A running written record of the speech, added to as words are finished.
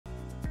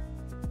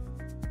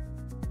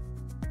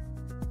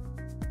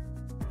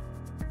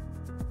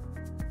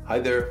Hi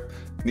there,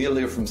 Neil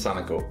here from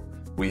Sanako.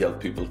 We help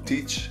people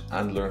teach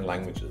and learn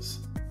languages.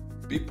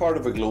 Be part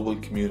of a global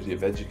community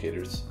of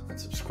educators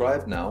and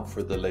subscribe now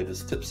for the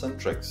latest tips and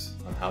tricks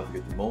on how to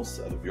get the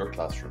most out of your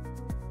classroom.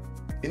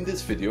 In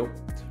this video,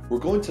 we're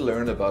going to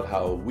learn about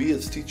how we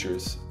as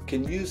teachers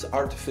can use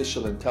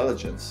artificial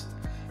intelligence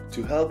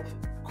to help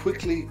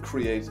quickly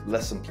create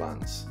lesson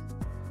plans.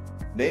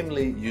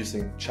 Namely,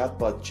 using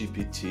Chatbot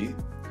GPT,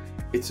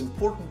 it's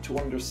important to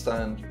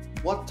understand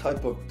what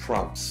type of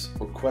prompts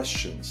or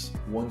questions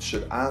one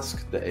should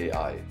ask the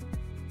AI.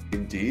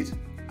 Indeed,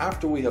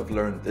 after we have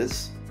learned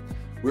this,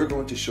 we're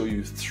going to show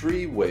you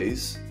 3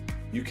 ways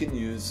you can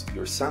use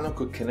your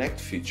Sanako Connect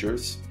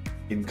features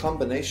in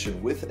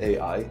combination with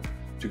AI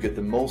to get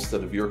the most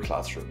out of your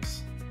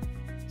classrooms.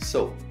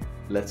 So,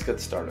 let's get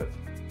started.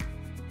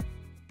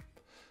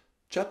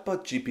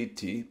 Chatbot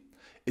GPT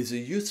is a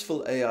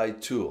useful AI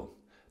tool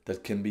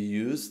that can be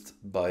used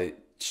by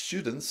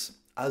students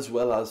as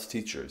well as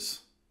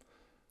teachers.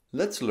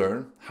 Let's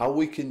learn how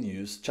we can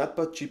use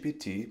Chatbot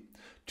GPT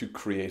to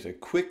create a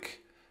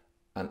quick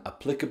and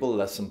applicable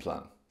lesson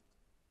plan.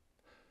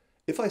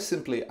 If I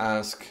simply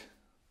ask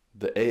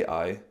the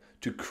AI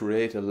to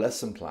create a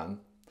lesson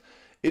plan,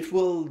 it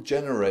will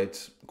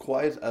generate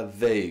quite a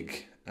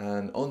vague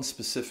and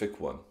unspecific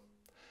one.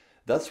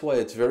 That's why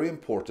it's very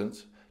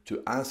important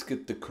to ask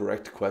it the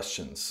correct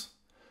questions.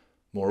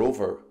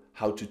 Moreover,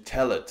 how to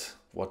tell it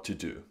what to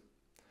do.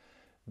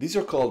 These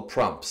are called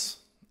prompts,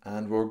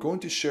 and we're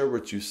going to share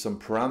with you some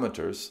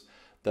parameters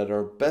that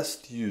are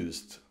best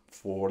used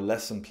for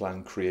lesson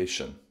plan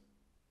creation.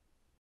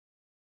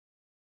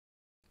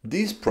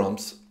 These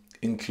prompts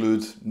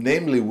include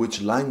namely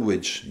which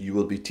language you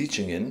will be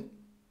teaching in,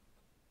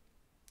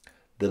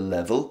 the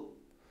level.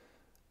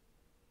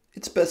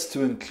 It's best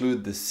to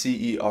include the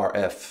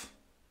CERF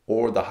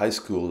or the high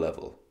school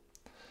level.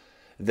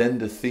 Then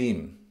the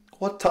theme.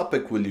 What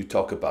topic will you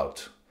talk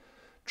about?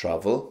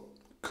 Travel,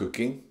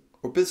 cooking,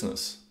 or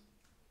business?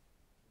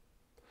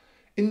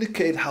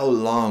 Indicate how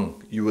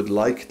long you would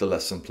like the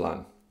lesson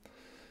plan.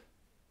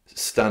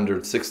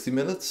 Standard 60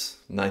 minutes,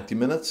 90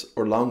 minutes,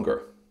 or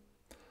longer.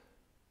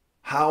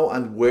 How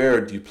and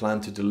where do you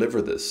plan to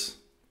deliver this?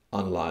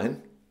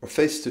 Online or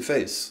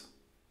face-to-face?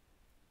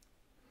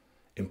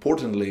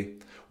 Importantly,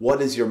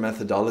 what is your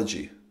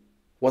methodology?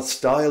 What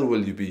style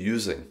will you be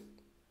using?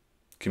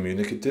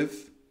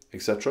 Communicative,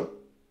 etc.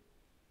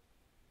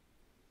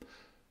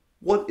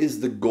 What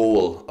is the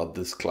goal of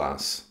this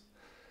class?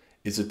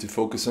 Is it to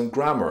focus on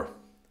grammar,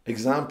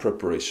 exam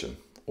preparation,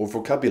 or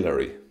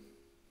vocabulary?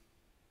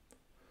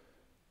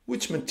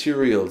 Which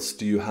materials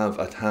do you have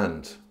at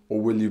hand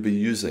or will you be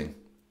using?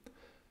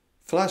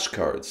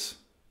 Flashcards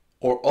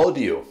or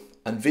audio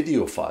and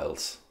video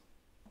files?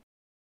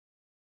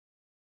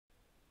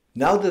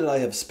 Now that I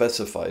have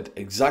specified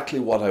exactly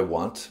what I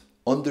want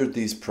under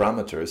these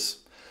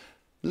parameters,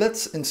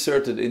 let's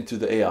insert it into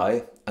the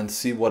AI and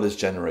see what is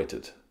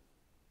generated.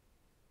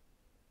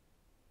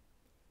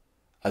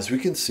 As we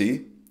can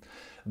see,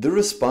 the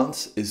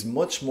response is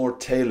much more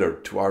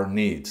tailored to our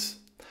needs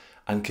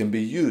and can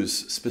be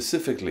used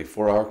specifically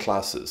for our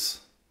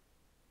classes.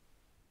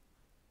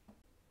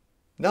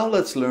 Now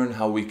let's learn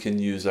how we can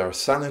use our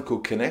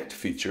Sanako Connect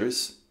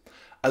features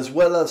as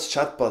well as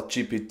Chatbot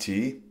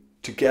GPT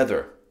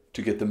together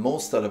to get the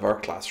most out of our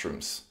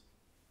classrooms.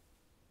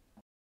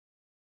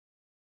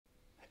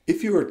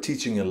 If you are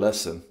teaching a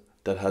lesson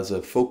that has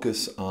a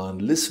focus on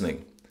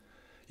listening,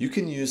 you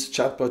can use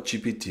Chatbot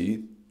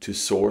GPT to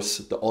source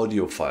the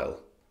audio file.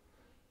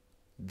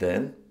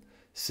 Then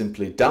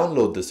simply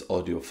download this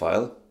audio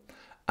file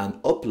and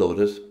upload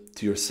it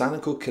to your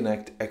Sanako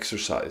Connect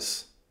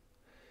exercise.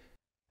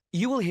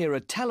 You will hear a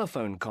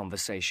telephone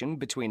conversation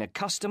between a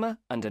customer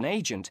and an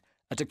agent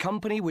at a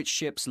company which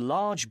ships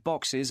large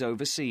boxes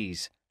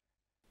overseas.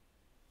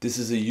 This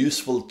is a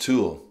useful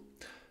tool,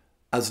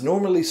 as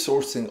normally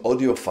sourcing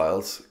audio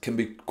files can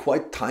be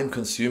quite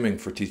time-consuming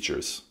for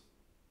teachers.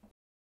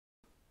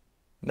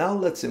 Now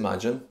let's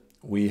imagine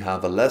we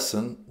have a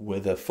lesson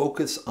with a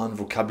focus on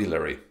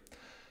vocabulary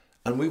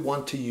and we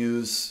want to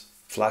use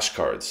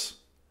flashcards,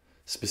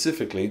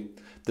 specifically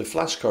the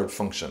flashcard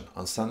function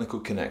on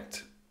Sanako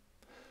Connect.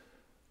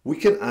 We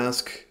can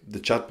ask the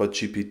Chatbot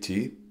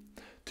GPT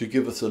to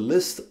give us a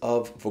list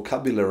of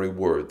vocabulary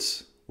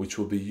words which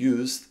will be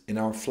used in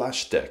our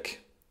flash deck.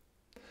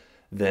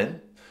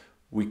 Then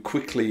we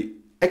quickly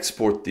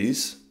export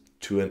these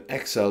to an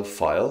Excel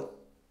file,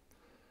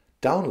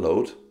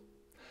 download,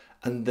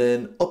 and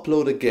then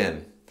upload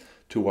again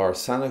to our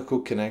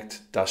Sanako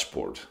Connect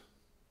dashboard.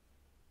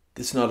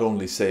 This not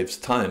only saves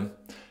time,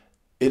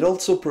 it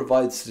also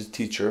provides the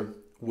teacher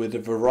with a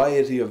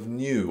variety of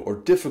new or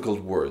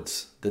difficult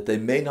words that they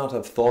may not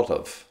have thought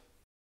of.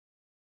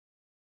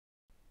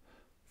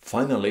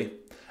 Finally,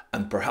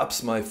 and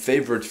perhaps my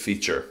favorite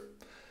feature,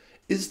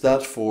 is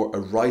that for a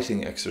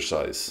writing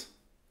exercise.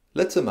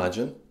 Let's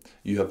imagine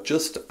you have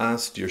just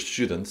asked your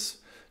students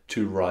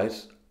to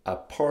write a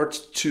part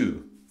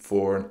 2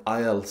 for an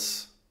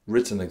IELTS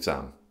written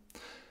exam.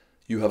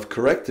 You have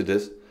corrected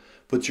it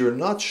but you're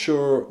not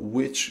sure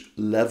which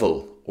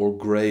level or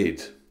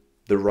grade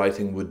the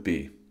writing would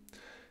be.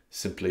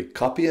 Simply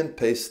copy and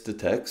paste the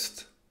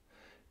text,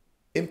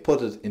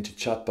 input it into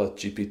Chatbot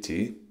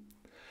GPT,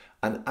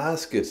 and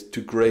ask it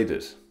to grade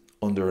it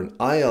under an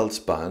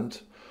IELTS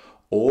band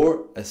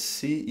or a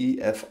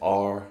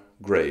CEFR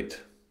grade.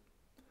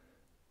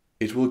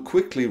 It will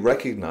quickly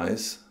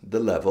recognize the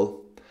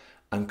level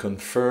and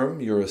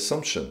confirm your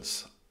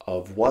assumptions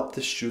of what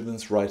the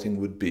student's writing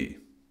would be.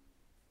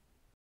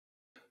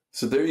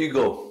 So there you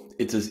go.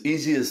 It's as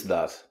easy as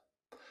that.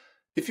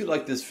 If you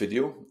like this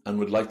video and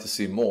would like to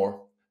see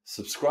more,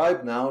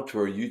 subscribe now to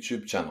our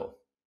YouTube channel.